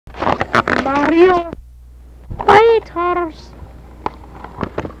Mario, waiters.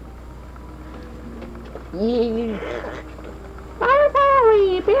 Yes. Far, far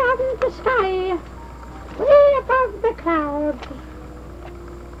away beyond the sky, way above the clouds.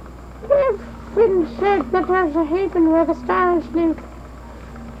 It's been said that there's a haven where the stars live.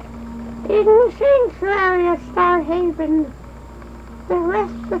 In the sanctuary of Star Haven, there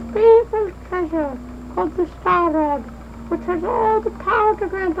rests a fabled treasure called the Star Rod, which has all the power to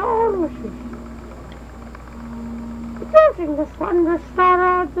grant all wishes. Using this wondrous Star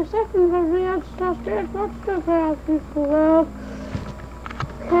Rod, the second of the ancestors watched over our peaceful world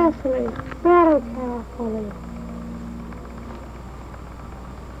carefully, very carefully.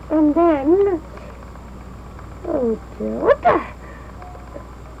 And then, oh dear, what the?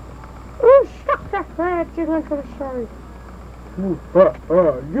 Who stuck that raging into the story?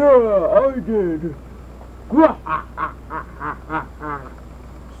 Yeah, I did.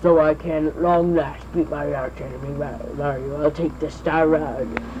 So I can at long last beat my arch enemy Mario. I'll take the Star Rod.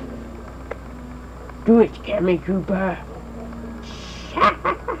 Do it, Cammy Cooper.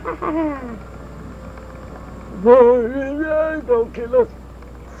 Don't kill us.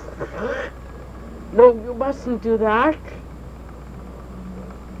 No, you mustn't do that.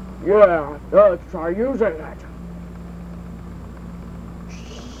 Yeah, let's try using it.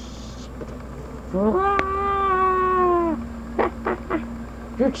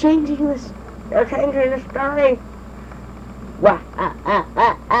 You're changing this. You're changing the story.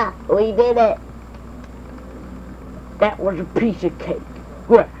 We did it. That was a piece of cake.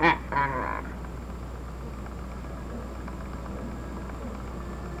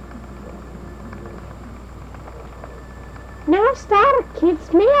 Now, Star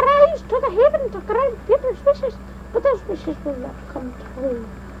Kids may arise to the heaven to grant people's wishes, but those wishes will not come true.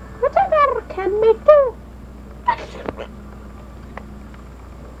 Whatever can we do?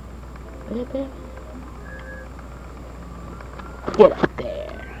 Get up there.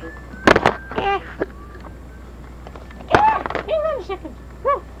 Hang on a second.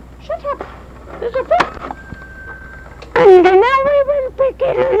 Oh, shut up. There's a book. And now we will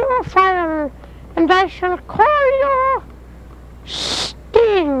begin your fire, and I shall call you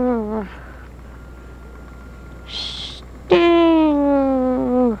Sting. Sting.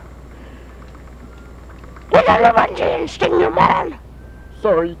 Let everyone in, Sting, you moron.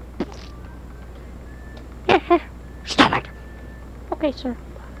 Sorry. Stop it. Okay, sir.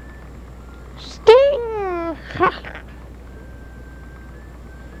 Sting.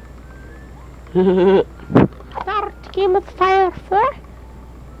 Start game of fire 4?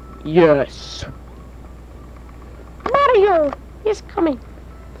 Yes. Mario is coming.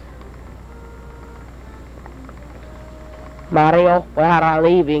 Mario, we are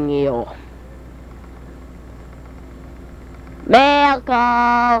leaving you.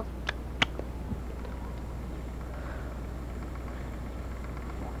 Milko!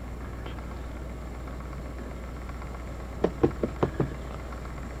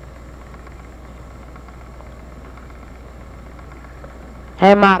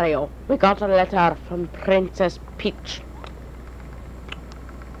 Hey Mario, we got a letter from Princess Peach.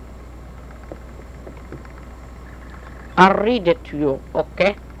 I'll read it to you,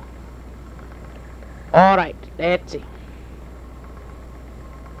 okay? Alright, let's see.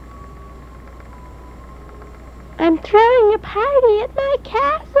 I'm throwing a party at my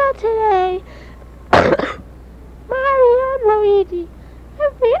castle today. Mario and Luigi,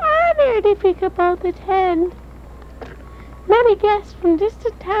 I'd be honored if you could both attend. Many guests from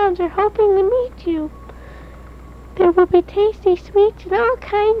distant towns are hoping to meet you. There will be tasty sweets and all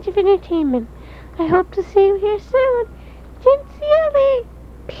kinds of entertainment. I hope to see you here soon. Sincerely,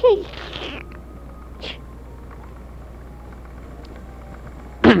 Peach.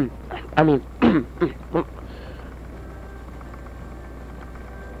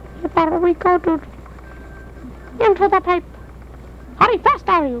 Where we go, dude? Into the pipe. Hurry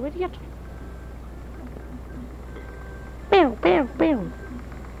faster, you idiot. Bow, bow, bow.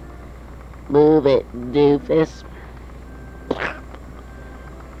 Move it, doofus.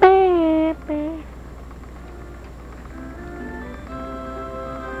 Bah, bah.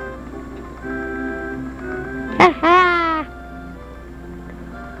 Ha-ha!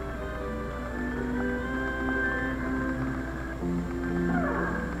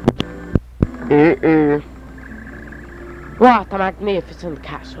 What a magnificent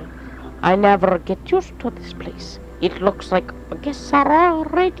castle. I never get used to this place. It looks like guests are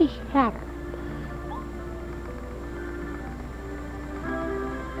already here.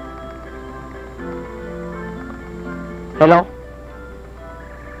 Hello?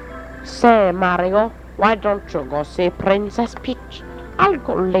 Say, Mario, why don't you go see Princess Peach? I'll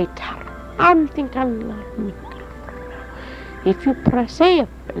go later. I'm thinking like me. If you press A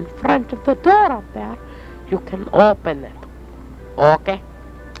in front of the door up there, you can open it. Okay?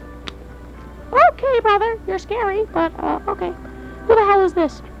 Okay, brother. You're scary, but, okay. Who the hell is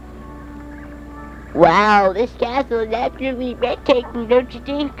this? Wow, this castle is absolutely breathtaking, don't you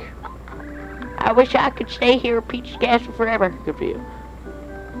think? I wish I could stay here at Peach's Castle forever. Good for you.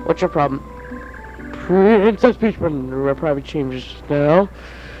 What's your problem? Princess Peach, her private chambers now.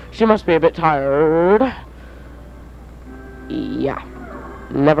 She must be a bit tired. Yeah.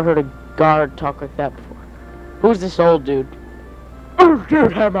 Never heard a guard talk like that before. Who's this old dude? Oh,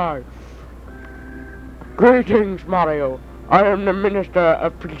 dude, am I? Greetings, Mario. I am the minister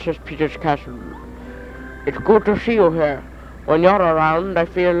of Princess Peach's Castle. It's good to see you here. When you're around, I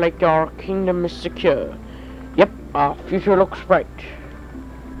feel like your kingdom is secure. Yep, our future looks bright.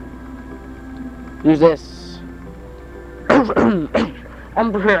 Who's this?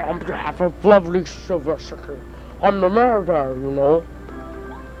 I'm here on behalf of lovely Silver City. I'm the mayor there, you know.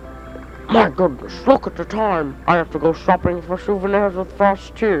 My goodness, look at the time. I have to go shopping for souvenirs with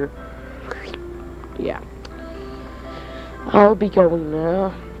Frost too. Yeah. I'll be going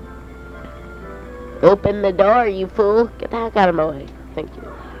now. Open the door, you fool. Get the heck out of my way. Thank you.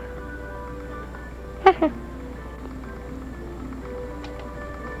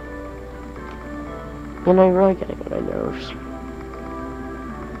 You know, you're really getting on my nerves.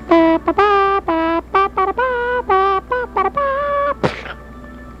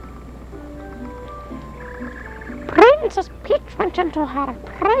 Princess Peach went into her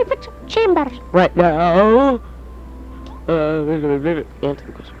private chambers. Right now.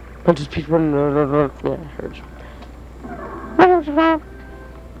 Princess Peach went. Yeah, I heard.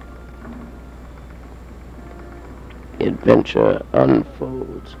 Adventure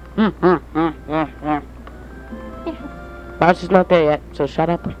unfolds. Bowser's not there yet, so shut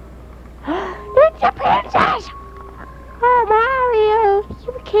up. It's a princess! Oh, Mario,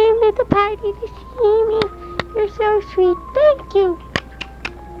 you came to the party to see me. You're so sweet. Thank you.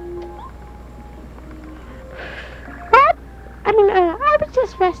 What? I was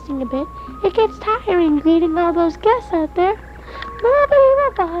just resting a bit. It gets tiring greeting all those guests out there. Nobody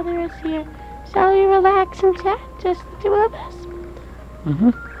will bother us here. Shall we relax and chat? Just the two of us?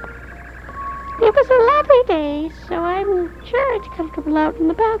 It was a lovely day, so I'm sure it's comfortable out on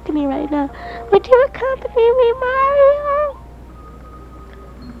the balcony right now. Would you accompany me, Mario?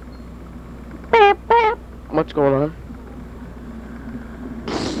 Bap, bap. What's going on?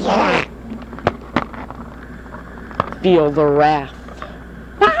 Feel the wrath.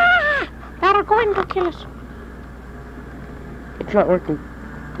 Ah! They're going to kill us. It's not working.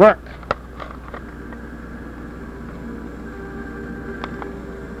 Work.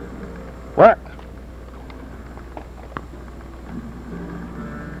 Work.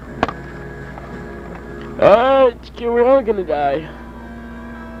 We're all gonna die.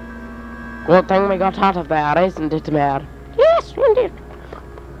 Good thing we got out of there, isn't it, Mayor? Yes, indeed.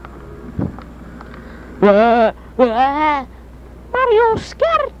 Mario's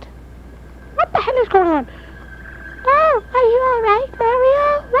scared. What the hell is going on? Oh, are you alright,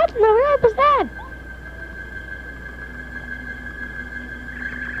 Mario? What in the world was that?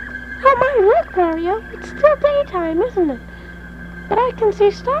 Oh my, look, Mario. It's still daytime, isn't it? But I can see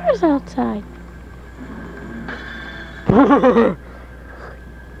stars outside.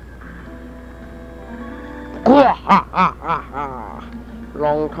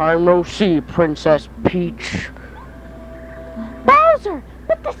 Long time no see, Princess Peach. Bowser!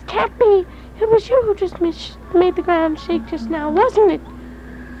 But this can't be. It was you who just made the ground shake just now, wasn't it?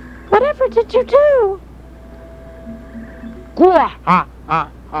 Whatever did you do?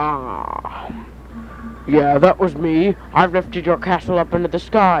 Yeah, that was me. I've lifted your castle up into the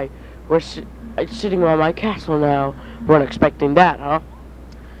sky. We're sitting on my castle now. Weren't expecting that, huh?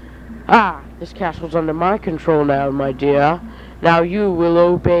 Ah, this castle's under my control now, my dear. Now you will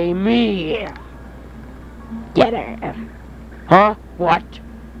obey me. Get her. Huh? What?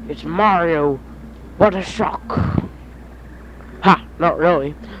 It's Mario. What a shock. Ha, not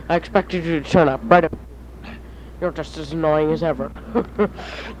really. I expected you to turn up right up. You're just as annoying as ever.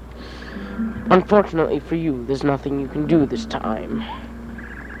 Unfortunately for you, there's nothing you can do this time.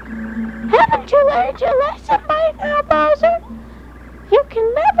 Haven't you learned your lesson by now, Bowser? You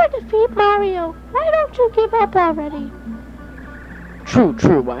can never defeat Mario. Why don't you give up already?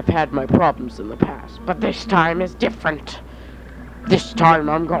 True. I've had my problems in the past, but this time is different. This time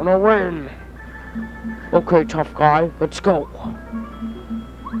I'm gonna win. Okay, tough guy, let's go.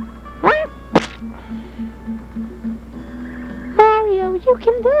 Mario, you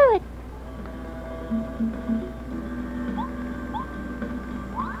can do it.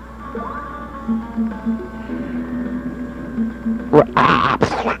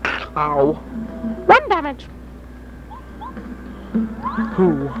 Ow. 1 damage.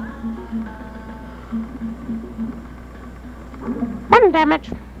 Who? 1 damage.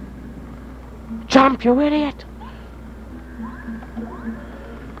 Jump, you idiot!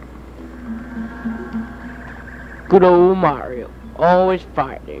 Good old Mario, always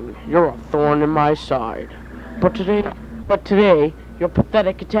fighting. You're a thorn in my side. But today, your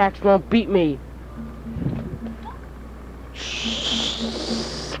pathetic attacks won't beat me.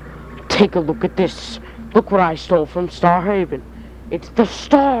 Shh. Take a look at this. Look what I stole from Starhaven. It's the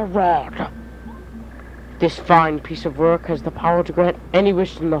Star Rod. This fine piece of work has the power to grant any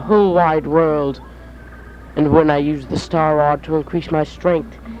wish in the whole wide world. And when I use the Star Rod to increase my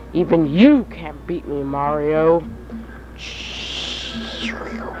strength, even you can't beat me, Mario.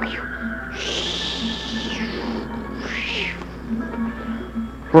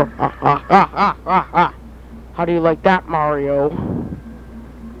 How do you like that, Mario?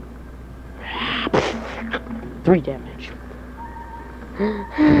 3 damage.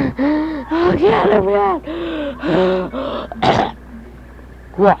 Oh, yeah, let me out.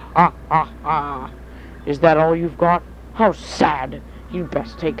 Is that all you've got? How sad. You'd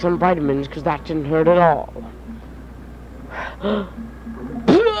best take some vitamins, because that didn't hurt at all.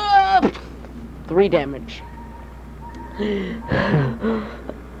 3 damage.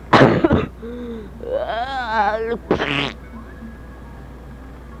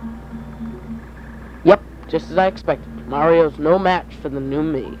 Yep, just as I expected. Mario's no match for the new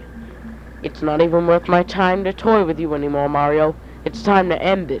me. It's not even worth my time to toy with you anymore, Mario. It's time to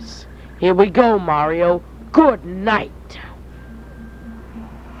end this. Here we go, Mario. Good night.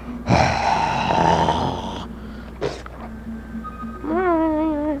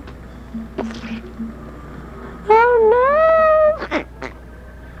 Oh no!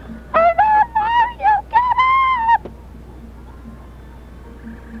 Oh no, Mario, get up!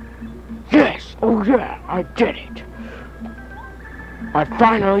 Yes, oh yeah, I did it. I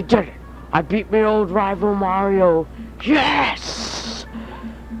finally did it. I beat my old rival Mario. Yes!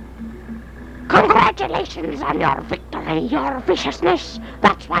 Congratulations on your victory, your viciousness.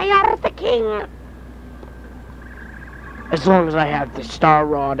 That's why you're the king. As long as I have the Star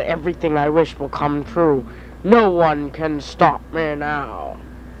Rod, everything I wish will come true. No one can stop me now.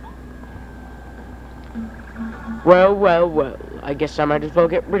 Well, well, well. I guess I might as well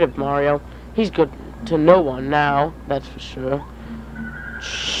get rid of Mario. He's good to no one now, that's for sure.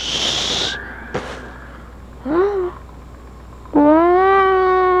 Shh. Whoa!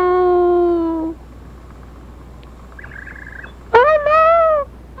 Oh no!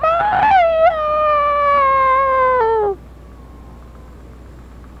 Mario!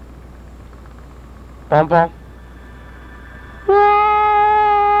 Bomba.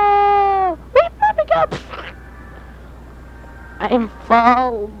 Whoa! Wait, let me go! I'm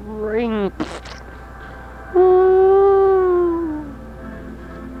falling.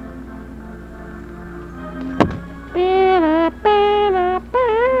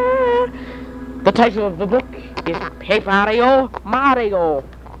 The title of the book is Paper Mario.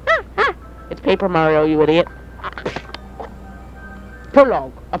 It's Paper Mario, you idiot.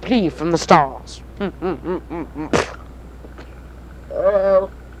 Prologue, a plea from the stars.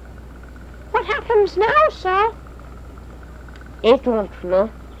 What happens now, sir? I don't know.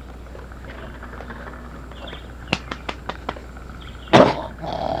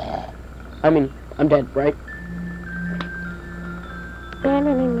 I mean, I'm dead, right?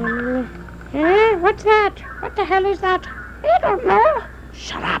 What's that? What the hell is that? I don't know.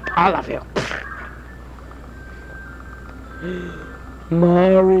 Shut up, all of you.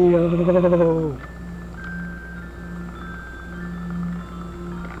 Mario.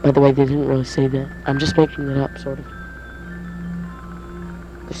 By the way, they didn't really say that. I'm just making it up, sort of.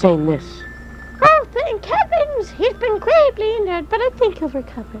 They're saying this. Oh, thank heavens! He's been gravely injured, but I think he'll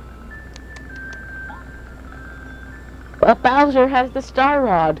recover. But Bowser has the Star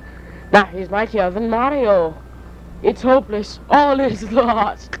Rod. Now he's mightier than Mario. It's hopeless. All is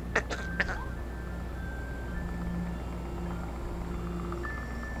lost.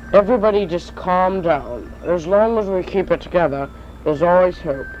 Everybody just calm down. As long as we keep it together, there's always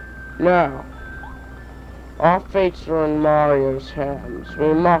hope. Now, our fates are in Mario's hands.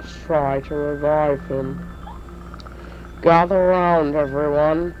 We must try to revive him. Gather round,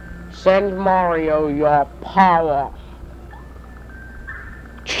 everyone. Send Mario your power.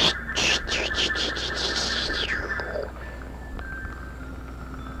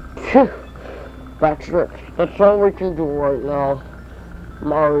 That's it. That's all we can do right now.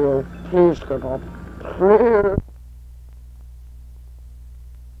 Mario, please get up. Please.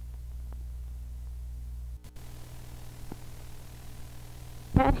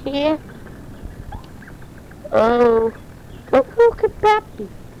 cat here? Oh, well, who could that be?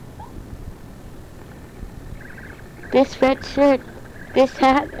 This red shirt, this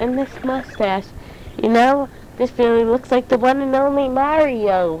hat, and this mustache. You know, this really looks like the one and only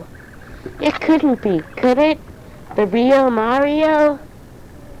Mario. It couldn't be, could it? The real Mario?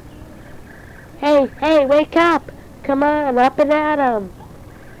 Hey, wake up! Come on, up and at him!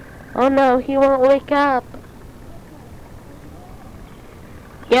 Oh no, he won't wake up.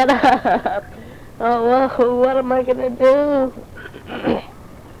 Get up! Oh, whoa, what am I gonna do?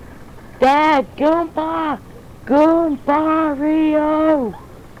 Dad, Goomba! Goomba, Rio!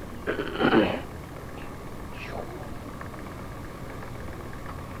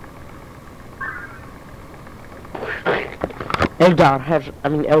 Eldstar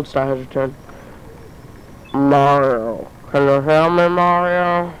has returned. Mario, can you hear me,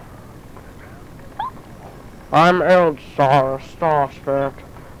 Mario? I'm Eldstar, Star Spirit.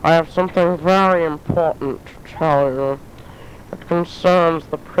 I have something very important to tell you. It concerns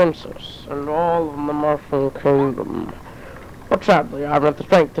the princess and all of the Mushroom Kingdom. But sadly, I haven't the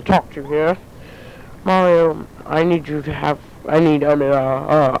strength to talk to you here. Mario, I need to have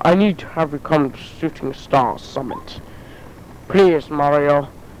you come to Shooting Star Summit. Please, Mario.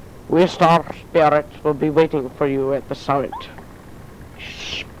 We Star Spirits will be waiting for you at the summit.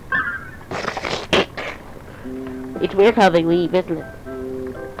 Shh. It's weird how they leave, isn't it?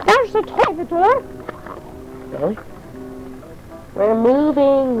 There's the toilet door. Really? We're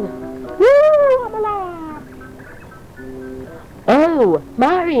moving. Woo, I'm alive. Oh,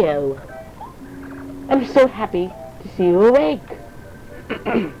 Mario. I'm so happy to see you awake.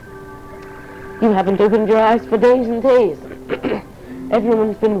 You haven't opened your eyes for days and days.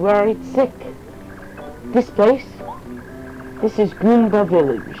 Everyone's been worried sick. This place, this is Goomba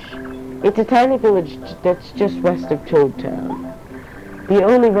Village. It's a tiny village that's just west of Toad Town. The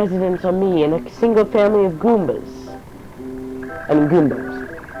only residents are me and a single family of Goombas.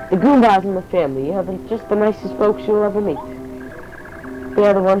 Goombas. The Goombas in the family are just the nicest folks you'll ever meet. They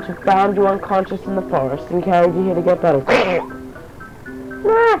are the ones who found you unconscious in the forest and carried you here to get better.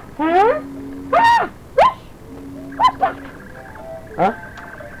 What's that? Huh?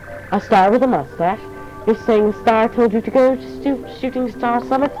 A star with a mustache? You're saying the star told you to go to Shooting Star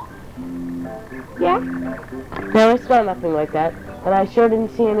Summit? Yeah? No, it's not nothing like that, but I sure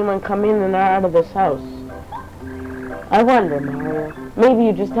didn't see anyone come in and out of this house. I wonder, Mario, maybe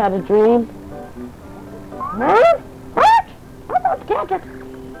you just had a dream? Huh? What? I don't get it.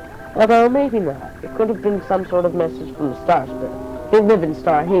 Although maybe not. It could have been some sort of message from the Star Spirit. They live in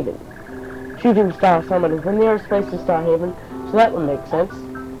Star Haven. Shooting Star Summit is the nearest place to Star Haven, so that would make sense.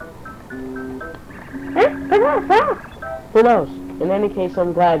 Who knows? In any case,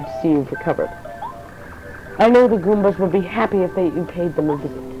 I'm glad to see you've recovered. I know the Goombas would be happy if you paid them a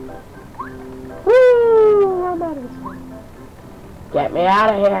visit. Woo! I'm out of this one. Get me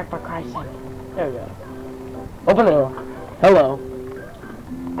out of here, for Christ's sake. There we go. Open the door. Hello.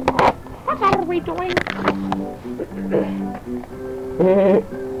 What are we doing?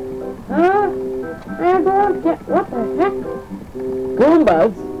 Huh? I don't get... What the heck?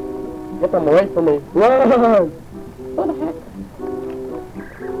 Goombas? Get them away from me. Whoa! What the heck?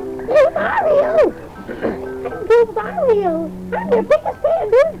 Hey, Mario! I'm Goomba Mario! I'm your biggest fan,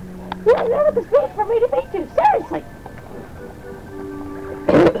 dude! You'll never the space for me to meet you, seriously!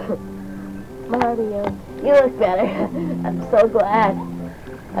 Mario, you look better. I'm so glad.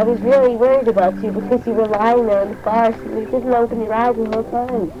 I was really worried about you because you were lying there in the forest and you didn't open your eyes the whole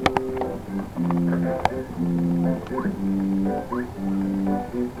time.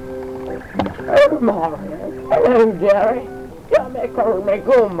 Hey, Mario. Hello, Jerry. You may call me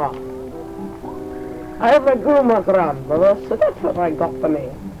Goomba. I have a Goomba grandmother, so that's what I got for me.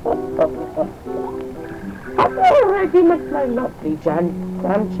 I've already met my lovely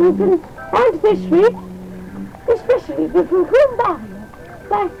grandchildren. Aren't they sweet? Especially little Goomba.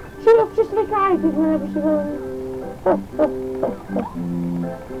 Like, she looks just like I did when I was young.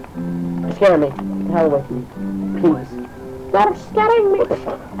 You scare me. Get the hell away from me. Please. Stop scaring me!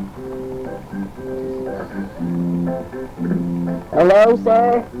 Hello,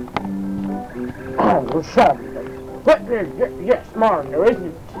 sir? Oh, sorry. But, yes, Mario, isn't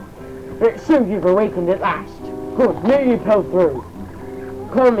it? It seems you've awakened at last. Good, now you pull through.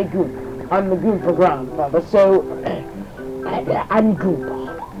 Call me Goomba. I'm the Goomba grandfather, so... I'm Goomba.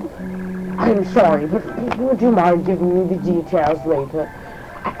 I'm sorry, but would you mind giving me the details later?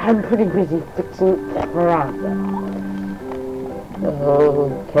 I'm pretty busy fixing that veranda.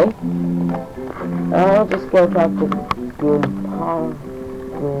 Okay. I'll just go talk to Goomba.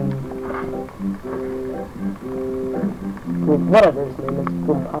 whatever his name is,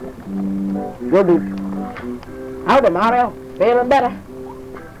 Goomba. Yo, dude. Howdy, Mario. Feeling better?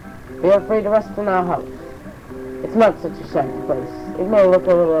 Feel free to rest in our house. It's not such a shiny place. It may look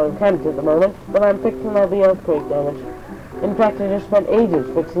a little unkempt at the moment, but I'm fixing all the earthquake damage. In fact, I just spent ages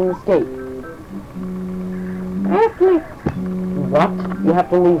fixing the skate. Earthquake! What? You have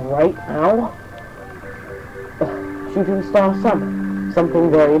to leave right now? Shooting Star Summit. Something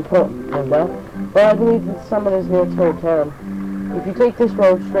very important, Goomba. Well, I believe that the summit is near Toad Town. If you take this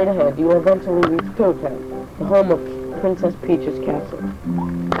road straight ahead, you will eventually reach Toad Town, the home of Princess Peach's castle.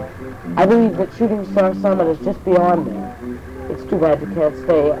 I believe that Shooting Star Summit is just beyond there. It's too bad you can't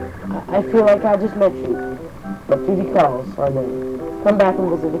stay. I feel like I just met you. But duty calls, I know. Come back and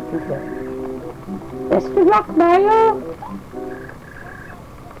visit if you can. Best of luck, Mario!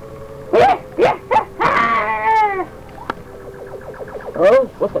 Oh,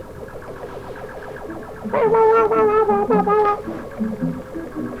 what's it?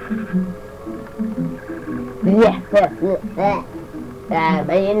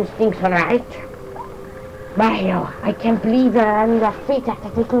 My instincts are right. Mario, I can't believe you're on your feet after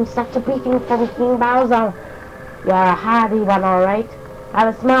taking such a beating from King Bowser. You're a hardy one, all right. I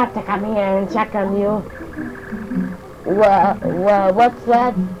was smart to come here and check on you. What's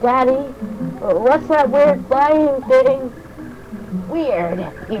that, Daddy? What's that weird flying thing? Weird,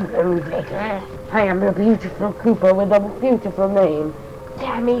 you bootlicker. I am a beautiful Koopa with a beautiful name.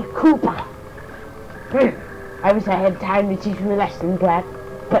 Tammy Koopa. I wish I had time to teach you a lesson, Black,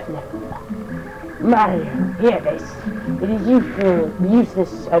 but no. Mario, hear this. It is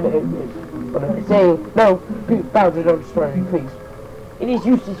useless, what am I saying? No, Bowser, don't destroy me, please. It is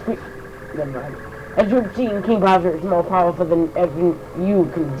useless for... Never mind. As you've seen, King Bowser is more powerful than ever you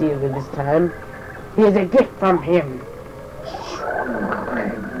can deal with this time. He is a gift from him.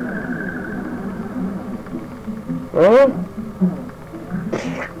 Huh?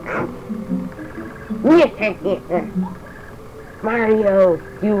 Mario,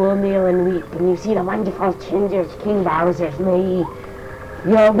 you will kneel and weep when you see the wonderful changes King Bowser's made.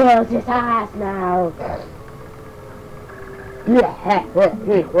 Your world is ours now.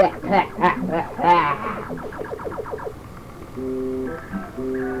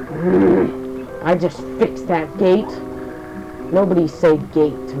 I just fixed that gate. Nobody say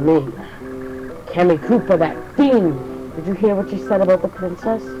gate to me. Kammy Koopa, that thing! Did you hear what you said about the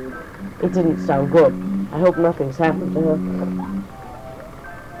princess? It didn't sound good. I hope nothing's happened to her.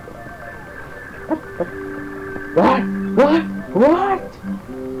 What?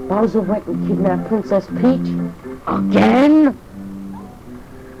 Bowser went and kidnapped Princess Peach? Again?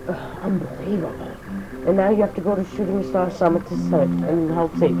 Unbelievable. And now you have to go to Shooting Star Summit to set it and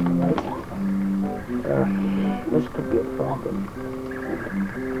help save him, right? This could be a problem.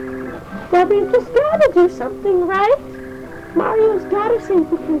 Well, we've just gotta do something, right? Mario's gotta save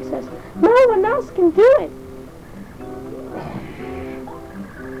the princess. No one else can do it.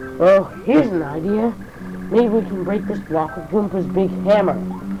 Oh, here's an idea. Maybe we can break this block with Goompa's big hammer.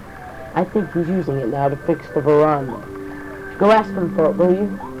 I think he's using it now to fix the veranda. Go ask him for it, will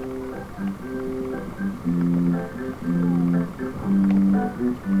you?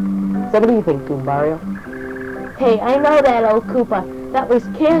 So what do you think, Goombario? Hey, I know that old Koopa. That was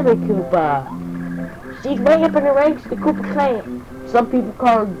Kammy Koopa. She's way up in the ranks of the Koopa clan. Some people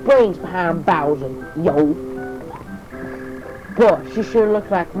call her brains behind Bowser, yo. Boy, she sure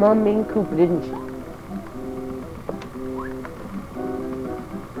looked like one mean Koopa, didn't she?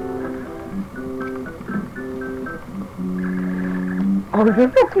 Are you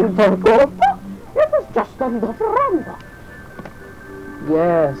looking for Goomba? It was just on the veranda.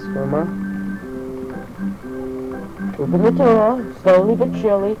 Yes, Goomba. Open the door, slowly but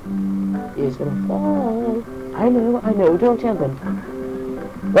surely. He's gonna fall. I know, don't tell them.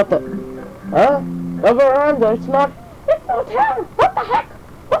 What the? Huh? The veranda, it's not... It's not him! What the heck?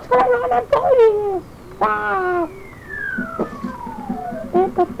 What's going on? I'm going! Ah!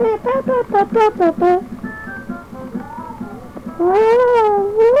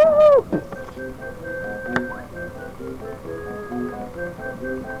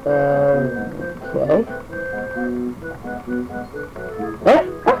 Okay.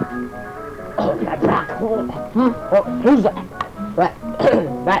 Oh, that black hole. Oh, who's that?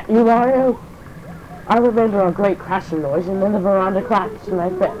 That you, Mario? I remember a great crashing noise, and then the veranda collapsed, and I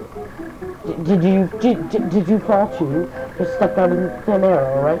fell. Did you fall too? Just stepped out in thin air,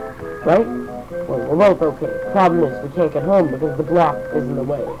 all right? Right? Well, we're both okay. Problem is, we can't get home because the block is in the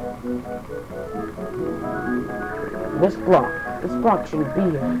way. This block shouldn't be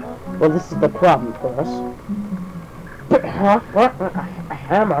here. Well, this is the problem for us. Huh? What? A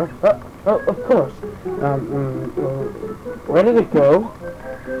hammer? Oh, of course. Where did it go?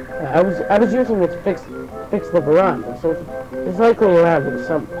 I was using it to fix the veranda, so it's likely around here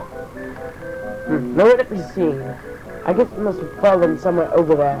somewhere. Nowhere to be seen. I guess it must have fallen somewhere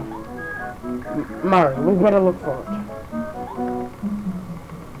over there. Mario, we better look for it.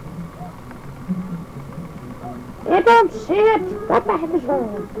 I don't see it. What the heck is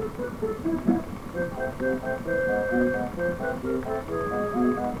wrong?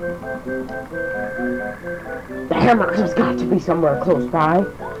 The hammer has got to be somewhere close by.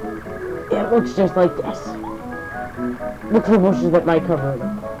 It looks just like this. Look for bushes that might cover it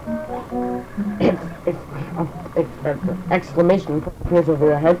up. If an exclamation appears over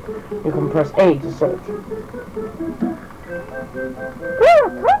your head, you can press A to search. Ooh, a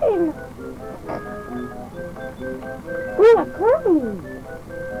coin! Ooh, a coin!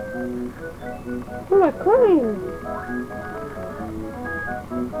 Ooh, a coin!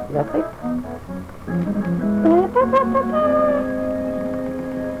 Nothing? You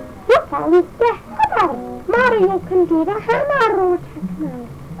found the hammer! Mario can do the hammer attack now.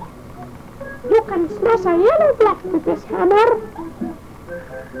 You can smash a yellow block with this hammer.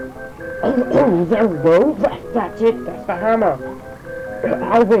 There we go. That's it. That's the hammer.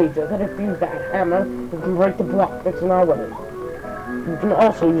 I'll wager that if you use that hammer, you can break the block that's in our way. You can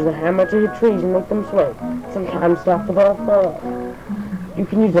also use the hammer to hit trees and make them sway. Sometimes stop the ball fall. You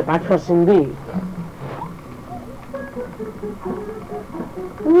can use it by pressing B.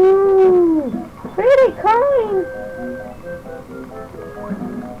 Ooh, pretty coin.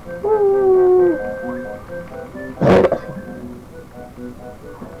 Ooh.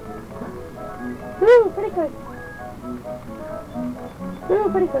 Ooh, pretty good. Ooh,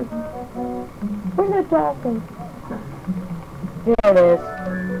 pretty good. Where's that dolphin? There it is.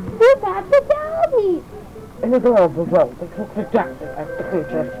 Ooh, that's the doggy. And the girl below. It looks exactly like the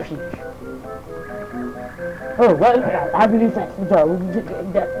Princess Peach. Oh, well, I believe that's the dog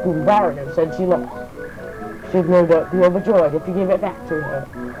that Goomba said she lost. She'd no doubt be overjoyed if you give it back to her.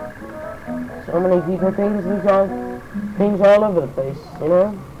 So many people things all over the place, you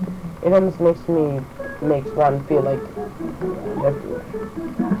know? It almost makes one feel like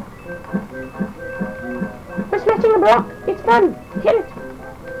We're smashing a block. It's fun. Hit it.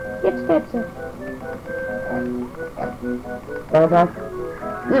 It's dead, sir.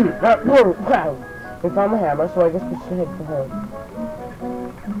 Wow. We found the hammer, so I guess we should head for home.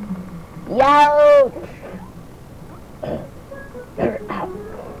 Yo!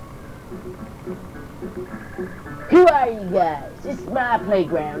 Who are you guys? This is my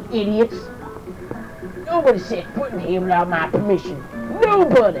playground, idiots. Nobody set foot in here without my permission.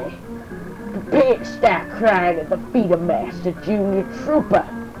 Nobody! Prepare to start crying at the feet of Master Junior Trooper.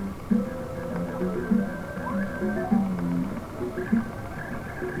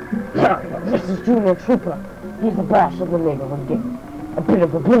 This is Junior Trooper. He's the boss of the neighborhood gang. A bit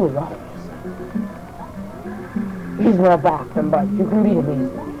of a bully, obviously. He's more bark than bite. You can beat him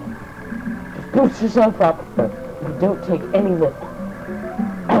easily. Just boost yourself up, and don't take any lip.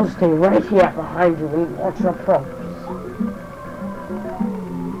 I'll stay right here behind you and watch your progress.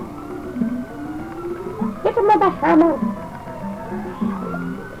 Get him with a hammer.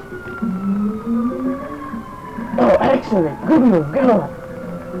 Oh, excellent. Good move. Go.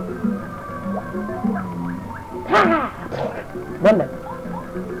 Ha! One minute.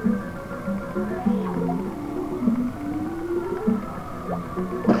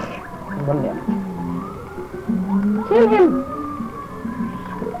 One minute. Kill him.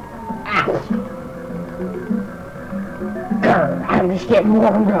 I'm just getting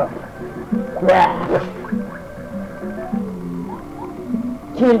warmed up.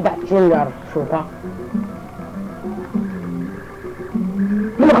 Kill that Junior Trooper.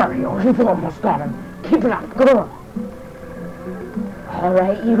 Mario, you've almost got him. Keep it up, go on.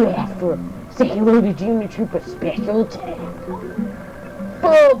 Alright, you asked for it. Say hello to Junior Trooper's special attack.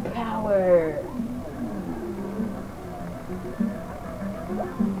 Full power.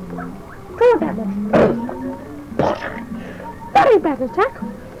 Go damage. Very bad attack.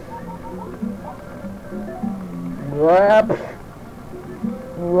 Whoop.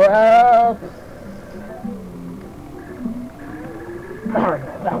 Whoop. Mario,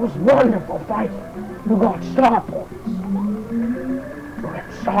 that was wonderful fighting. You got star points. You get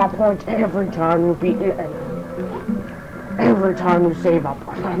star points every time you beat an enemy. Every time you save up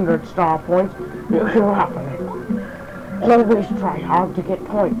 100 star points, you can happen it. Always try hard to get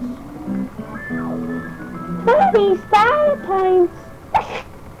points. 30 star points.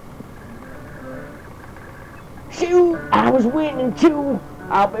 Shoot, I was winning too.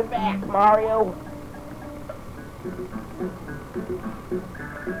 I'll be back, Mario.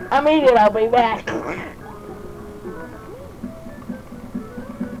 I'm eating, I'll be back.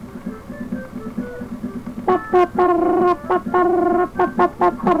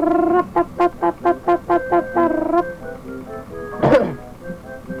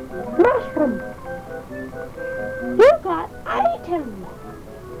 Mushroom. You got items.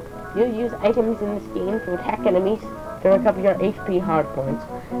 You use items in this game to attack enemies, to recover your HP hard points,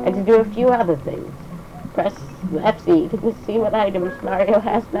 and to do a few other things. Press FC to see what items Mario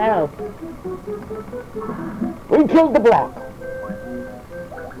has now. We killed the block.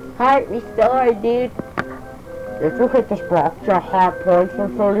 Heart restored, dude. If you hit this block, your hard points will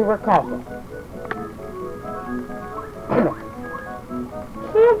fully recover.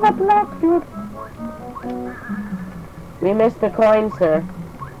 Kill the block, dude. We missed the coin, sir.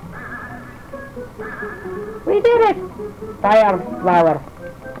 We did it. Fire flower.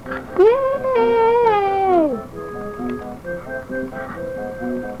 Yay!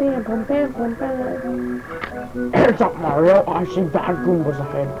 Bam, bam, bam, bam, bam. Heads up, Mario. I see bad Goombas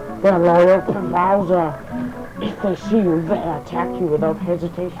ahead. They're loyal to Bowser. If they see you, they attack you without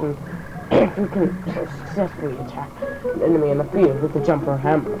hesitation. If you can successfully attack an enemy in the field with the jumper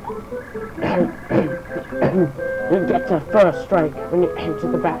hammer, you get the first strike when you enter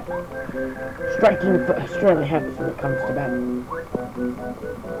the battle. Striking first really helps when it comes to battle.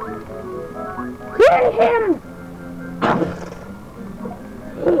 Kill him!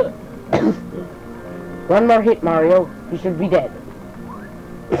 One more hit, Mario. You should be dead.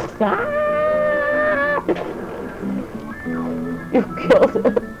 Stop! You killed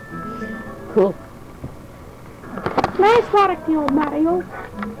him. Cool. Nice water kill, Mario.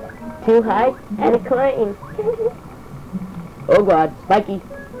 Too high and clean. Oh god, Spiky.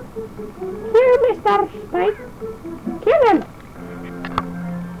 Here, Mr. Spike. Kill him.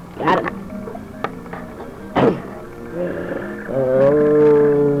 Got him.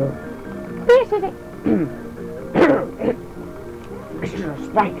 Oh. This is it. Mr.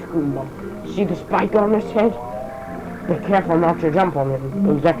 Spike, Goomba. See the spike on his head? Be careful not to jump on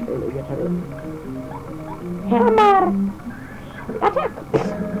him. Exactly, you get hurt. Hammer. Attack.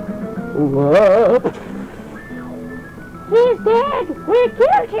 Whoa. He's dead. We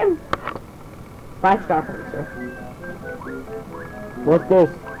killed him. 5-star points, sir. What's this?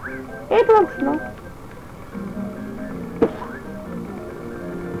 It looks no.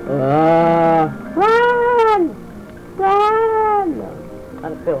 Run! Run! I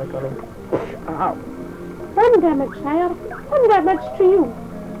don't feel like running. Ow. 1 damage, sire. 1 damage to you.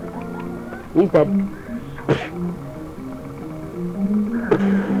 He's dead.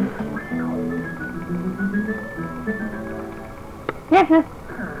 Yeah.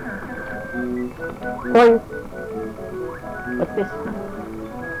 Coin. What's this?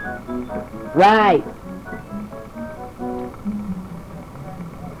 Right.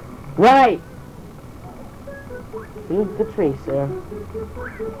 Right. Use the tree, sir.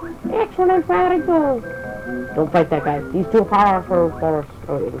 Excellent, very good. Don't fight that guy. He's too powerful for us.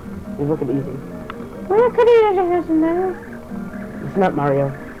 Oh, he's looking easy. Where could he have now? It's not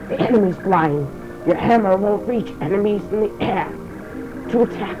Mario. The enemy's flying. Your hammer won't reach enemies in the air. To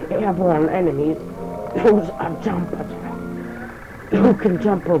attack airborne enemies, use a jump attack. You can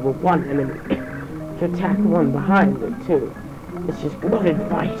jump over one enemy. To attack the one behind it, too. It's just good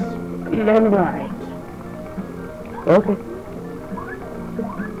advice. Remember it. Okay.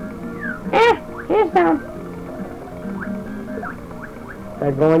 He's down.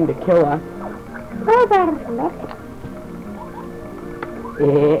 They're going to kill us. Oh, there's luck.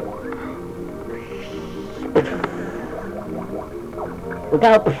 Yeah. Look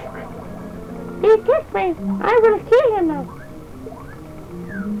out. He kicked me. I will kill him now.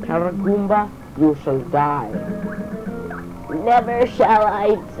 Goomba, you shall die. Never shall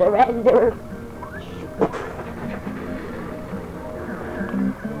I surrender.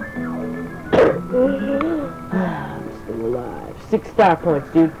 I'm still alive. 6-star points,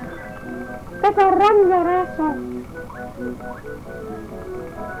 dude. Better run your ass off.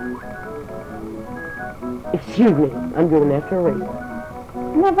 Excuse me, I'm going after a race.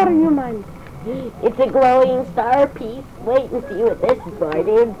 Never you mind. It's a glowing star piece. Wait and see what this is for,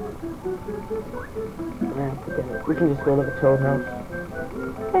 dude. Forget it. We can just go to the Toad House.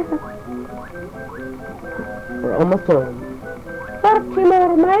 We're almost home. 30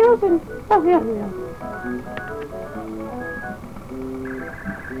 more miles and oh, here we are.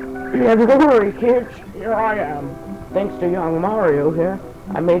 Never worry, kids. Here I am. Thanks to young Mario here,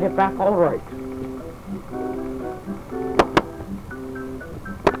 I made it back all right.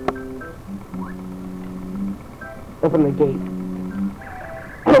 Open the gate.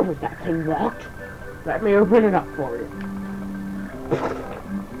 Oh, is that thing locked? Let me open it up for you.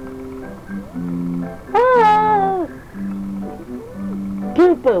 Oh!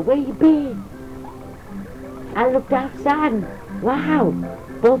 Goomba, where you been? I looked outside and, wow,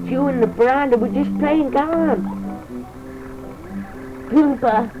 both you and the veranda were just plain gone.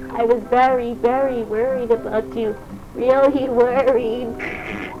 Goomba, I was very, very worried about you. Really worried.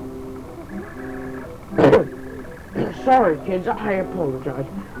 Sorry, kids, I apologize.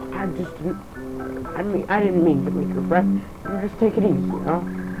 I didn't mean to make your breath. Just take it easy, you know?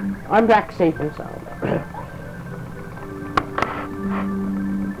 I'm back safe and sound.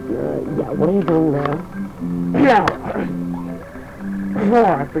 Yeah, what are you doing now? Now, before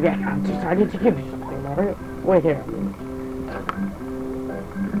I forget, I need to give you something, alright? Wait here a minute.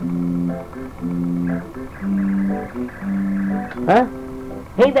 Huh?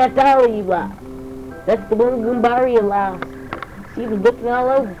 Hey, that dolly you lost. That's the one Goombaria lost. She was looking all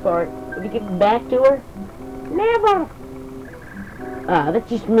over for it. Will you give it back to her? Never! Ah, that's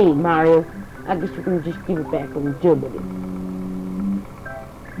just me, Mario. I guess we can just give it back when we're done with it.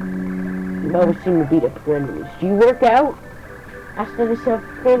 You always seem to beat up your enemies. Do you work out? I study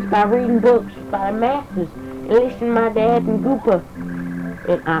self-defense by reading books, by masters, and listening to my dad and Goomba.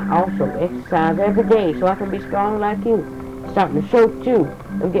 And I also exercise every day so I can be strong like you. Starting to show too.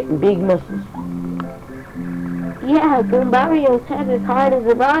 I'm getting big muscles. Yeah, Goombario's head is hard as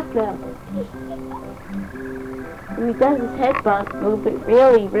a rock now. When he does his headbutt move, it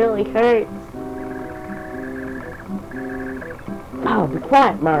really, really hurts. Oh, be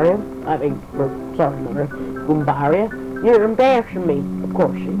quiet, Mario. Sorry, Mario. Goombaria, you're embarrassing me. Of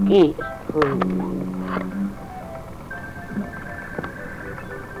course it is.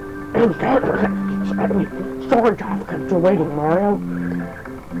 Sorry, Shotcut, you're waiting, Mario.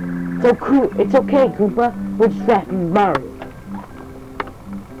 So cool. It's okay, Goomba. We're just rapping Mario.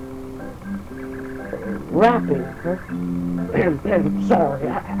 Rapping, huh? Sorry, I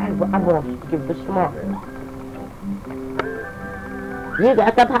wanted to give this to Mario. You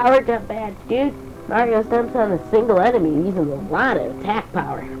got the power jump badge, dude. Mario stumps on a single enemy using a lot of attack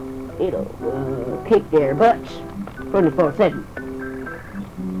power. It'll kick their butts 24/7.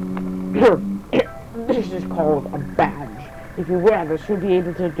 This is called a badge. If you wear this, you'll be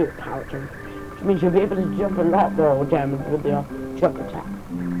able to do a power jump, which means you'll be able to jump and not roll damage with your jump attack.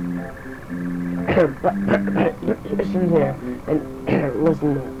 But listen here, and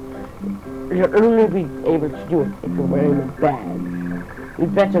listen there. You'll only be able to do it if you're wearing a badge.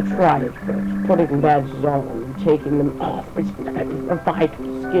 You'd better try it first. Putting badges on and taking them off is a vital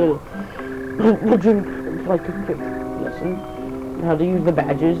skill. Would you like a quick lesson on how to use the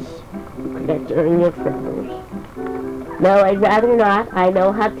badges you collect during your travels? No, I'd rather not. I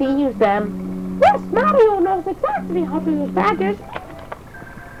know how to use them. Yes, Mario knows exactly how to use badges.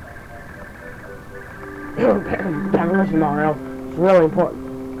 Now listen, Mario. It's really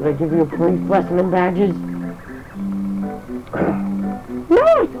important. Could I give you a brief lesson in badges?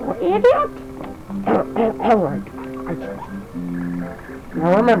 No, you idiot. Alright.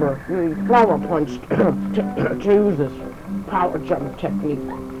 Now remember, you flower punch to use this power jump technique.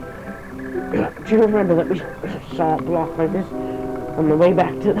 Do you remember that we saw a block like this on the way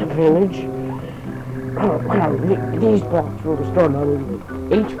back to the village? Well, these blocks will restore not only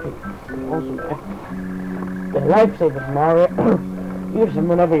HP, but also they're lifesavers, Mario. Use them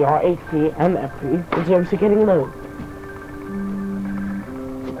whenever your HP and FP deserves to getting low.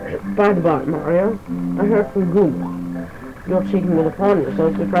 By the by, Mario, I heard from Goomba. You're taking it upon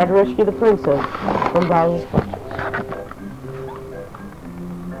yourself to try to rescue the princess from Bowser's clutches.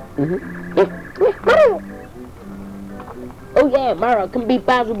 Oh yeah, Mario can beat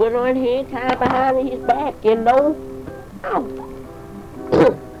Bowser with one hand tied behind his back, you know? Ow!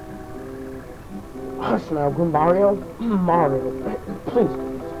 Hush now, Mario. Mario, please.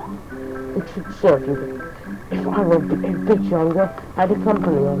 It should serve you. If I were a bit younger, I'd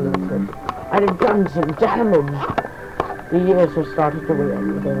accompany on that trip. I'd have done some damage. The years have started to wear on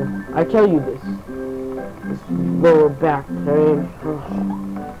me, though. I tell you this lower back pain.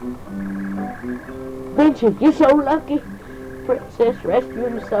 Vincent, you're so lucky. Princess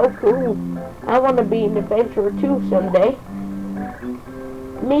rescuing is so cool. I want to be an adventurer too someday.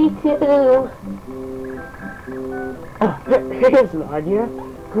 Me too. Oh, here's an idea.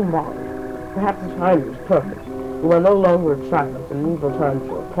 Come on. Perhaps the time is perfect. You are no longer a child, and evil times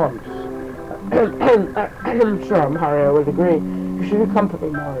are upon us. I'm sure Mario would agree. You should accompany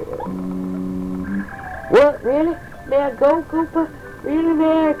Mario. What, really? May I go, Goomba? Really,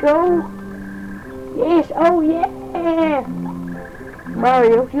 may I go? Yes, oh yeah!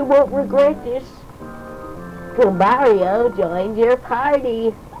 Mario, you won't regret this. Mario joined your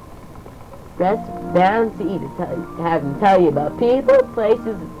party. That's down to eat have them tell you about people,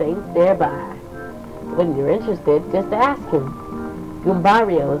 places, and things nearby. When you're interested, just ask him.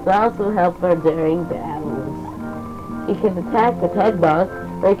 Goombario is also a helper during battles. He can attack with head boss,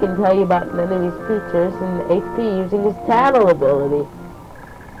 or he can tell you about an enemy's features and HP using his tattle ability.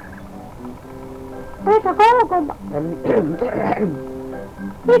 Way to go, Goomba!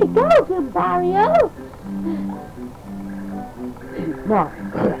 Way to go, Goombario! Now,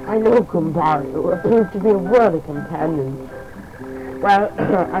 I know Goombario appeared to be a worthy companion. Well,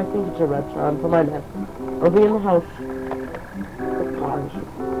 I think it's a restaurant for my nephew. I'll be in the house.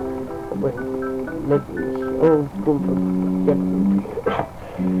 Wait, Nicholas. Oh, Goomba.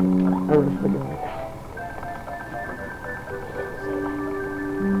 I was forgetting.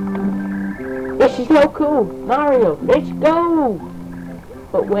 This is no cool. Mario, let's go!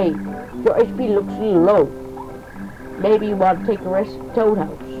 But wait, your HP looks a little low. Maybe you want to take a rest at Toad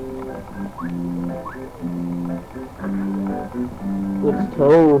House. It's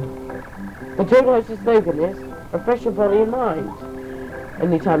Toad. The Toad House is thinking this. Refresh your body and mind.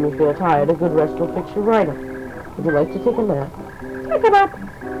 Anytime you feel tired, a good rest will fix you right up. Would you like to take a nap? Take a nap.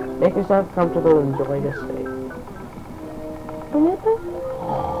 Make yourself comfortable and enjoy your stay.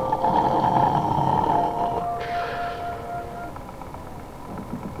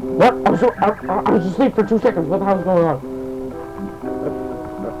 What? I was asleep for 2 seconds. What the hell's going on?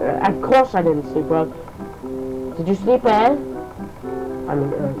 Of course I didn't sleep well. Did you sleep well? I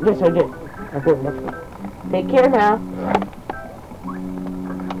mean, yes I did. I did. Take care now.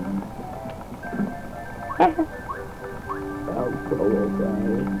 Oh, go away.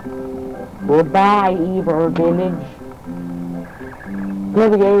 Goodbye, evil village.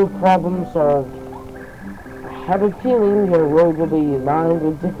 Good game, problem solved. I have a feeling your road will be lined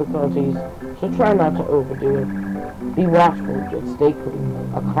with difficulties, so try not to overdo it. Be watchful, just stay cool.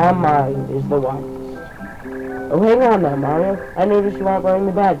 A calm mind is the wisest. Oh, hang on now, Mario. I noticed you aren't wearing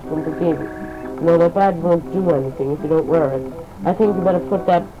the badge from the game. You know, that badge won't do anything if you don't wear it. I think you better put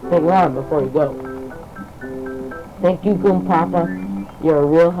that thing on before you go. Thank you, Goompapa. You're a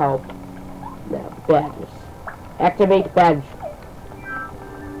real help. Now, badges. Activate badge.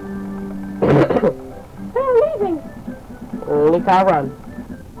 They're leaving. Holy cow, run.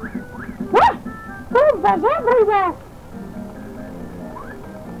 What? Goombas everywhere.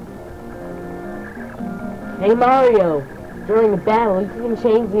 Hey, Mario. During the battle, you can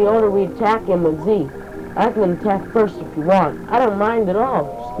change the order we attack him with Z. I can attack first if you want. I don't mind at all.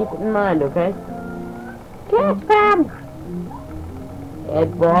 Just keep it in mind, okay? Catch them.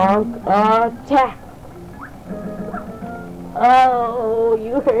 Head bonk, attack! Oh,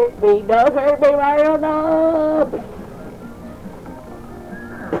 you hurt me. Don't hurt me, Mario, no!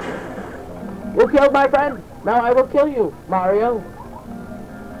 You killed my friend. Now I will kill you, Mario.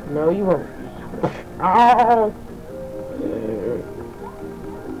 No, you won't. Oh!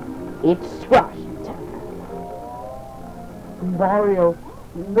 It's squash time. Mario,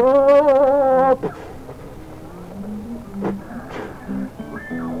 no!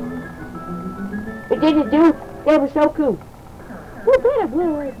 It didn't do. That was so cool. You better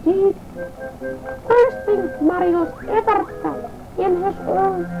blue indeed. First thing Mario's ever done in his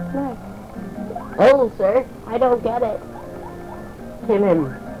whole life. Oh, sir, I don't get it. Kill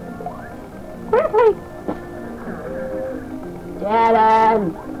him. Quickly. Get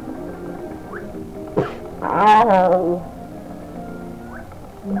him. Ow.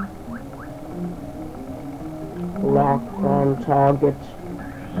 Lock on target.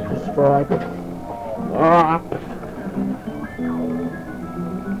 Destroy. Ah.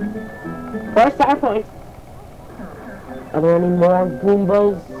 First star point. Are there any more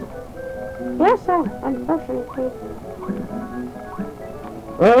Goombas? Yes, sir. Unfortunately.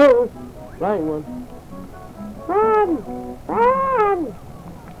 Oh, right one. Run! Run!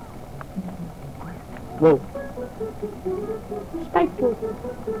 Whoa. Spike you.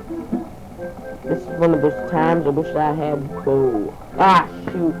 This is one of those times I wish I had bow. Ah,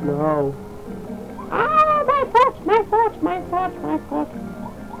 shoot, no. Ah, my foot! My foot! My foot! My foot!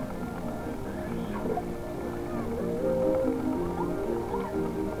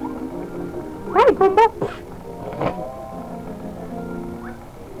 Hi, Goomba!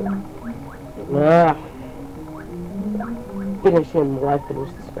 Ah. Finish him while I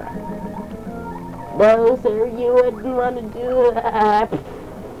finish this guy. No, sir, you wouldn't want to do that.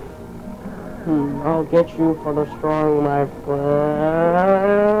 I'll get you for destroying my friend.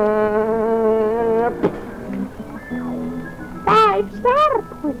 5-star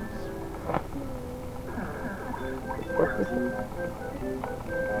points.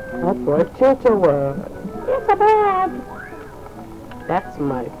 That's right, Tilt-A-Whirl. It's a bad. That's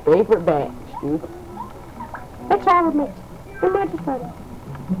my favorite badge, dude. That's all of it. You're my friend.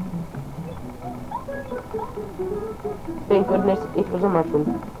 Thank goodness it was a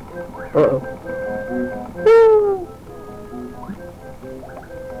mushroom. Uh-oh.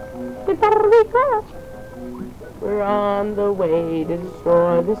 We better be fast. We're on the way to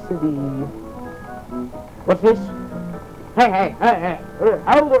destroy the city. What's this? Hey,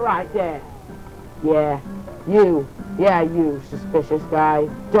 hold it right there. Yeah, you, suspicious guy.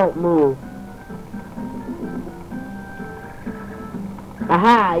 Don't move.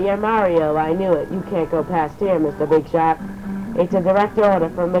 Aha, you're Mario. I knew it. You can't go past here, Mr. Big Shot. It's a direct order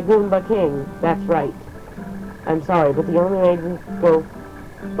from the Goomba King. That's right. I'm sorry, but the only way to go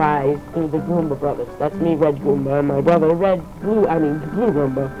by is through the Goomba brothers. That's me, Red Goomba, and my brother, Blue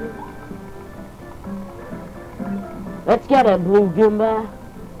Goomba. Let's get it, Blue Goomba.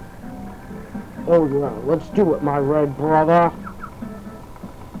 Oh yeah, let's do it, my red brother.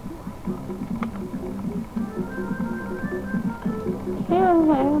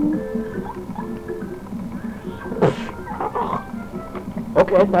 Kill him.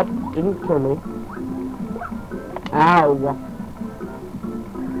 Okay, that didn't kill me. Ow.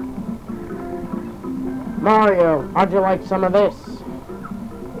 Mario, how'd you like some of this?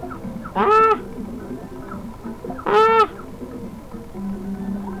 Ah!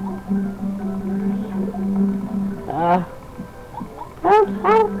 Ah! Don't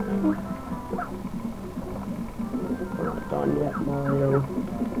help me. Not done yet, Mario.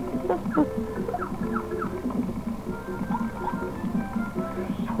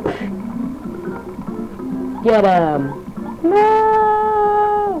 Get him!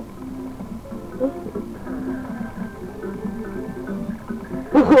 No!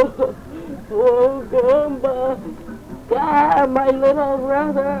 Oh, Goomba! God, my little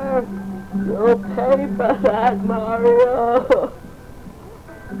brother! You'll pay for that, Mario!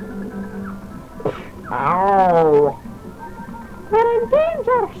 Ow! We're in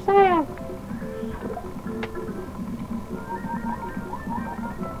danger, Sam!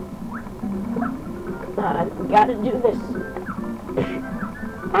 Come on, we gotta do this.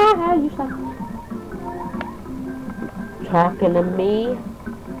 Ah, you suck. Talking to me?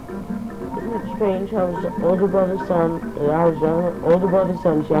 Isn't it strange how his older brother's son's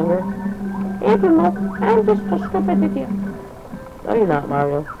younger? I don't know. I'm just a stupid idiot. No, you're not,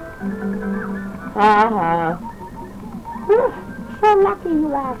 Mario. Ha ha. So lucky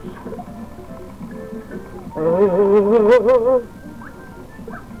you are.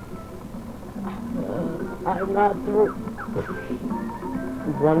 I'm not through.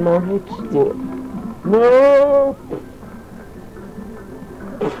 One more hit to do it. No!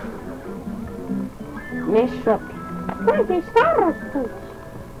 Messed up. Maybe Star Boots.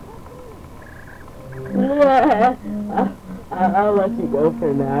 I'll let you go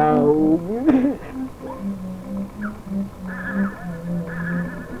for now.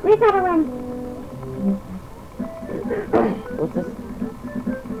 We gotta run. What's this?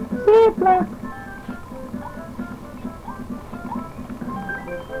 See you, Blue.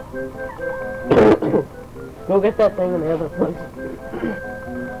 Go get that thing in the other place.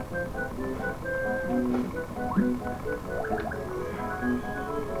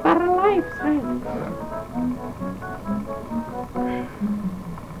 Better life, Sam.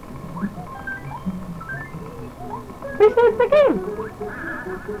 We saved the game.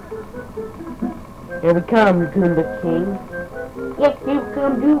 Here we come, Goomba King. Yes, you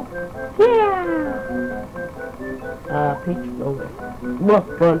come do. Yeah. Peach, go away. Look,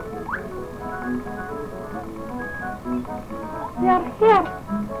 run. You're here.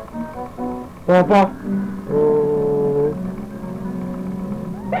 Papa. Oh.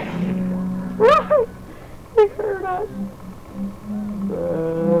 Right. They heard us.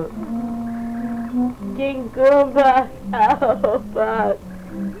 King Goomba, help us.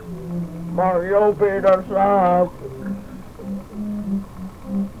 Mario beat us up.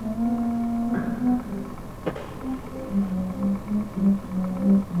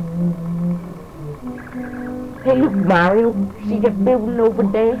 Hey, look, Mario. See that building over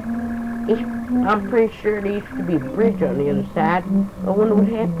there? I'm pretty sure there used to be a bridge on the other side. I wonder what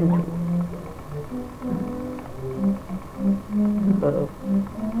happened to it.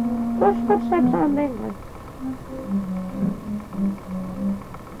 Those footsteps on England.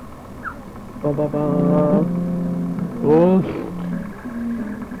 Oh.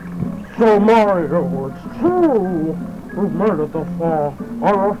 So Mario, it's true. We've made it this far. I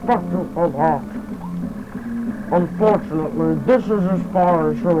respect you for that. Unfortunately, this is as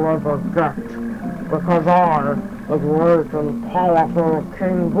far as you'll ever get. Because I, the great and powerful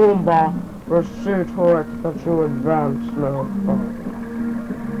King Goomba, will see to it that you advance no further.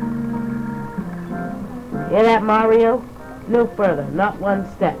 Hear that, Mario? No further, not one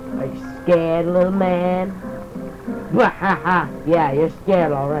step. Are you scared, little man? Wahaha! Yeah, you're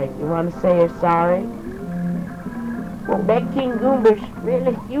scared, alright. You want to say you're sorry? Well, that King Goomba's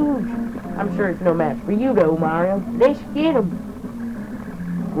really huge. I'm sure it's no match for you, though, Mario. They scared him.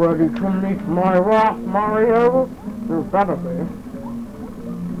 Ready to meet my wrath, Mario? You better be.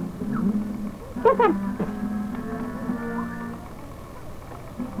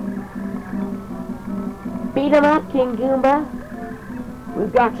 Beat him up, King Goomba.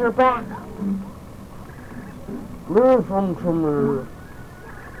 We've got your back. Listen to me.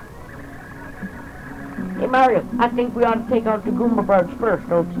 Hey, Mario, I think we ought to take out the Goomba birds first,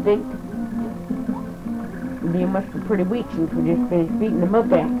 don't you think? They must be pretty weak since we just finished beating them up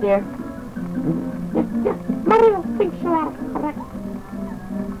back there. Yeah, Mario thinks you are correct.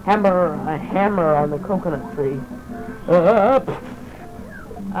 Hammer a hammer on the coconut tree.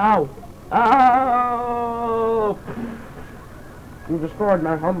 Ow! Ow! You destroyed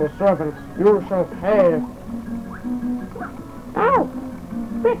my humble servant. You shall pay. Ow!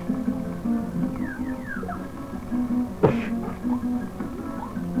 Quick!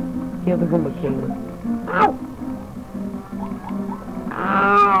 Kill the Goomba King. Ow!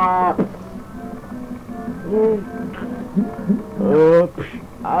 Ow!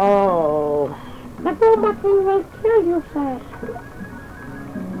 Oh! The Goomba King will kill you, sir.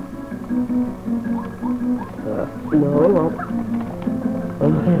 No, he won't.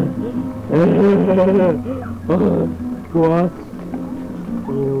 What?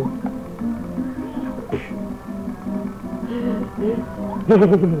 You.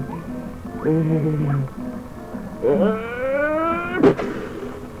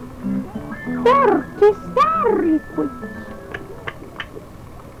 Sorry, quick.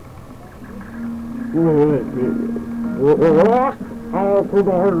 What? How could I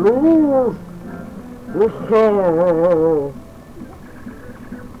lose?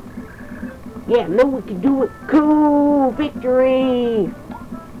 Yeah, no, we can do it. Cool! Victory!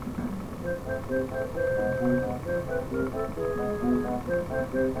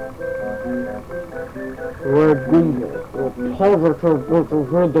 Red Goomba, the positive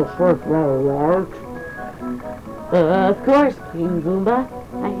heard the first right? Of course, King Goomba.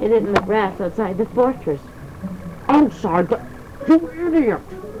 I hid it in the grass outside the fortress. Outside the... You idiot!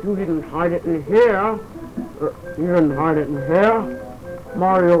 You didn't hide it in here. You didn't hide it in here.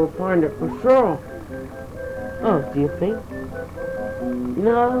 Mario will find it for sure. Oh, do you think?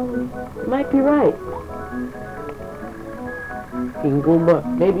 No, you might be right. King Goomba,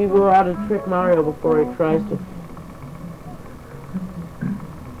 maybe we'll ought to trick Mario before he tries to...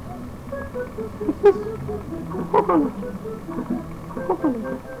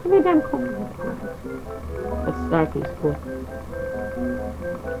 Give me them coconut. That's Starkey's cool.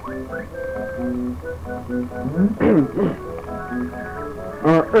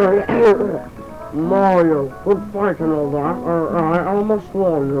 Mario, good fight and all that. I must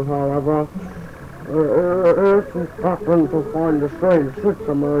warn you, however. If you happen to find a strange switch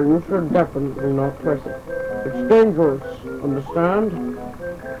somewhere, you should definitely not press it. It's dangerous, understand?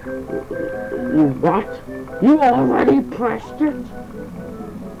 You what? You already pressed it?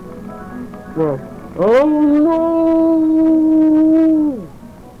 Well, oh no!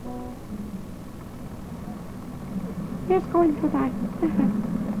 He's going to die.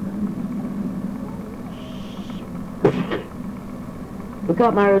 Look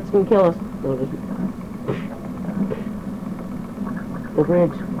out, Mario, it's gonna kill us. No, it isn't. The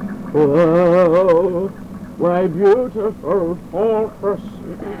bridge. Whoa, my beautiful fortress.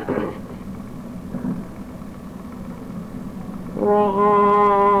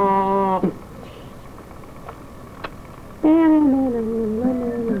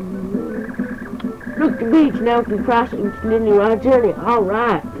 Look, the beach now can cross it and continue our journey. All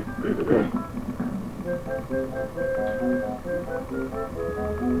right.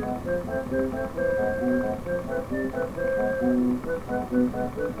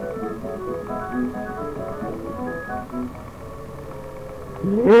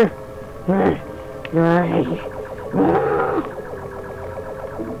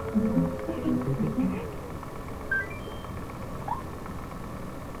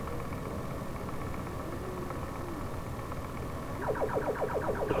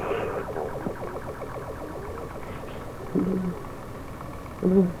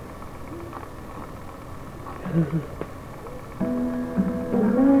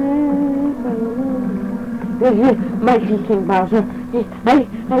 Mighty King Bowser,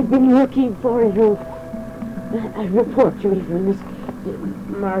 I've been looking for you. A report to me from this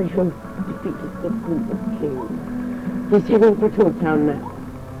Mario defeated the Goomba King. He's heading for Toad Town now.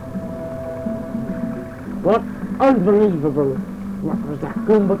 What? Unbelievable! What was that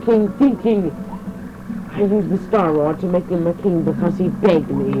Goomba King thinking? I used the Star Rod to make him a king because he begged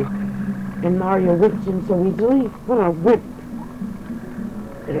me. And Mario whipped him so easily? What a whip!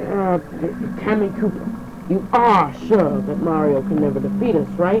 Tammy Cooper, you are sure that Mario can never defeat us,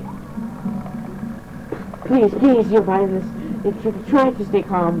 right? Please, you're buying this. Try to stay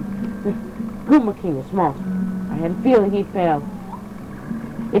calm. The Goomba King is smart. I had a feeling he'd fail.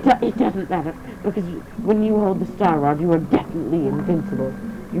 It doesn't matter, because when you hold the Star Rod, you are definitely invincible.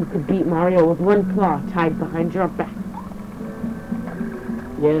 You could beat Mario with one claw tied behind your back.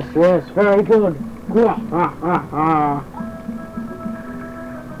 Yes, very good.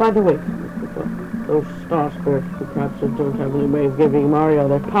 By the way, those Star Spirits who captured don't have any way of giving Mario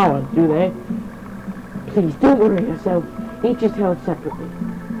their power, do they? Please, don't worry yourself. Each is held separately,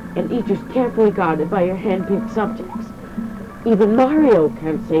 and each is carefully guarded by your hand-picked subjects. Even Mario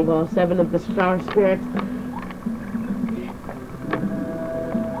can't save all 7 of the Star Spirits.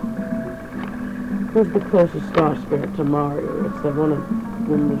 Who's the closest Star Spirit to Mario? It's the one of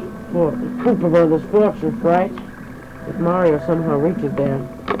Koopa Brothers' fortress, right? If Mario somehow reaches there,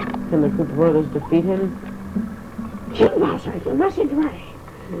 can the Koopa Brothers defeat him? King Bowser, you mustn't worry.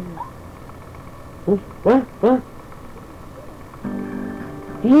 What?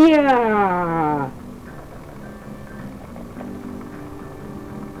 Yeah!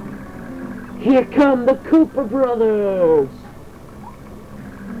 Here come the Koopa Brothers!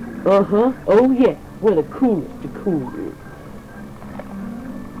 Uh-huh. Oh, yeah. We're the coolest of cool.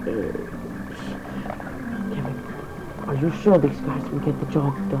 Kevin, are you sure these guys can get the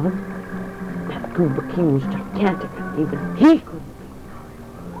job done? That Goomba King was gigantic, and even he couldn't beat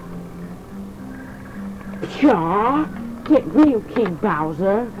Mario. Pshaw! Get real, King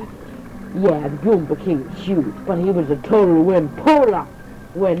Bowser. Yeah, the Goomba King was huge, but he was a total win polar.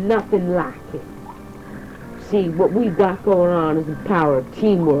 We're nothing like it. See, what we've got going on is the power of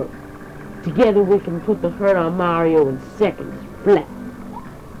teamwork. Together we can put the hurt on Mario in seconds flat.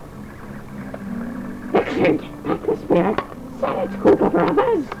 Excellent! That's the spirit. Set it, Koopa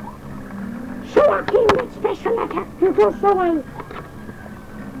Brothers! Show our king that special attack you do so well.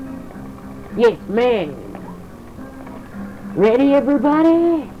 Yes, man. Ready,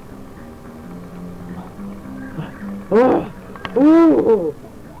 everybody? Ooh!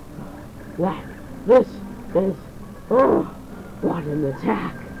 This, oh, what an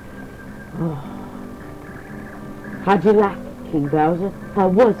attack. Oh. How'd you like it, King Bowser? How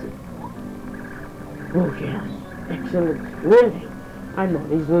was it? Oh, yes. Excellent. Really? I'm not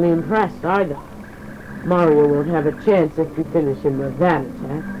easily impressed, either. Mario won't have a chance if you finish him with that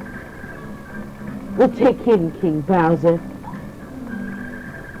attack. We'll take him, King Bowser.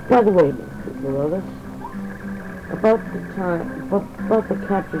 By the way, Mr. Brothers, about the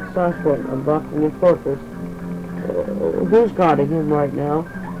captured Star Sport unblocking your fortress, who's guarding him right now?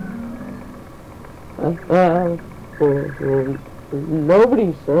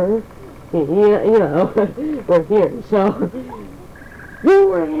 Nobody, sir. You know, we're here, so...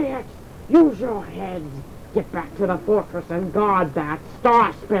 You idiots! Use your heads! Get back to the fortress and guard that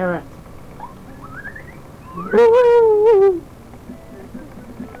Star Spirit!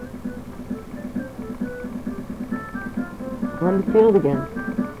 On the field again.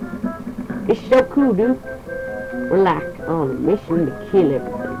 It's so cool, dude. We're like on a mission to kill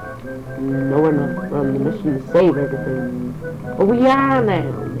everything. No, we're not. We're on the mission to save everything. But we are now.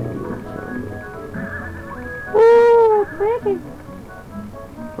 Ooh, pretty.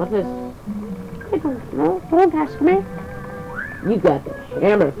 What's this? I don't know. Don't ask me. You got the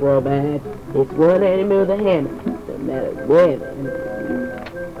hammer throw bad. It's one enemy with a hammer. No matter where the enemy is.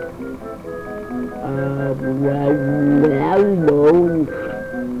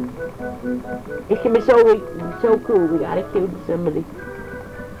 It can be so cool. We gotta kill somebody.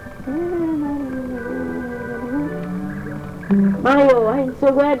 Mario, I'm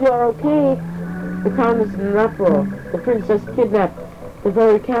so glad you're okay. The town is in an uproar. The princess kidnapped. The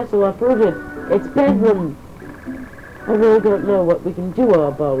very castle uprooted. It's bedlam. I really don't know what we can do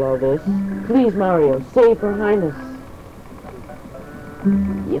about all this. Please, Mario, save Her Highness.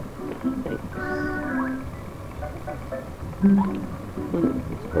 Yep. Thanks.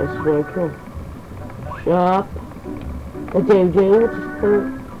 This place is really cool. Shop. A dojo.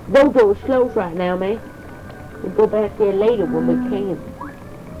 Dojo is closed right now, man. We'll go back there later when we can.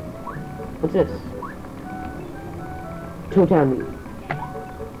 What's this? Two-town meeting.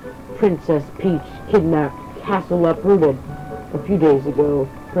 Princess Peach kidnapped. Castle uprooted. A few days ago,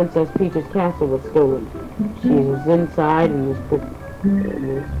 Princess Peach's castle was stolen. She was inside and was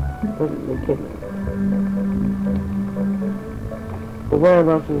presently kidnapped. The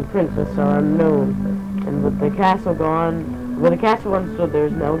whereabouts of the princess are unknown, And with the castle gone, where the castle once stood, there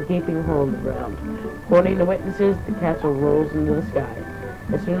is now a gaping hole in the ground. According to witnesses, the castle rolls into the sky.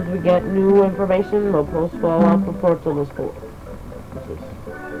 As soon as we get new information, we'll post follow-up reports on this board. This is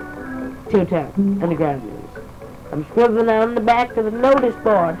 210, Underground News. I'm scribbling on the back of the notice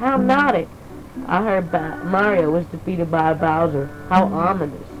board. How naughty! I heard Mario was defeated by Bowser. How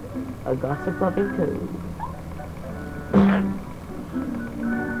ominous. A gossip-loving toad.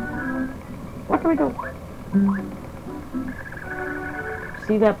 What do we do?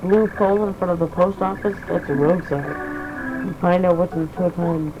 See that blue pole in front of the post office? That's a road sign. You find out what's in the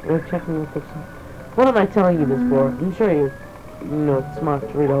time or checking what looks like. What am I telling you this for? I'm sure you know it's smart to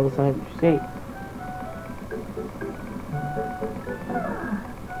read all the signs you see.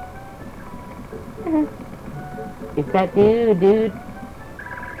 It's that dude.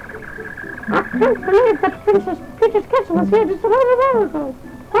 I can't believe that Princess Peach's castle was here just a little while ago.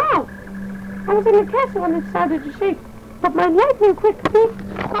 Wow! I was in the castle when it started to shake, but my lightning quick feet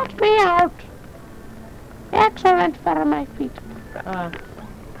caught me out. Excellent for my feet. And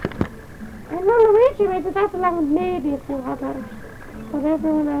Luigi made it out along with maybe a few others, but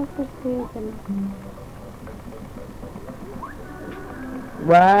everyone else was taken.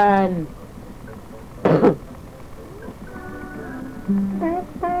 Run!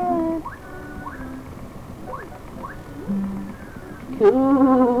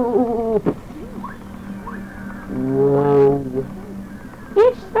 Cool. Whoa.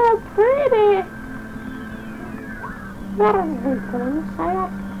 It's so pretty. What are we going to say?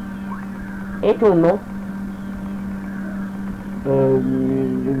 I don't know.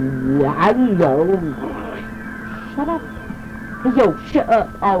 I don't know. Shut up. Yo, shut up,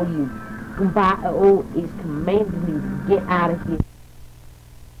 all you. Goomba is commanding me to get out of here.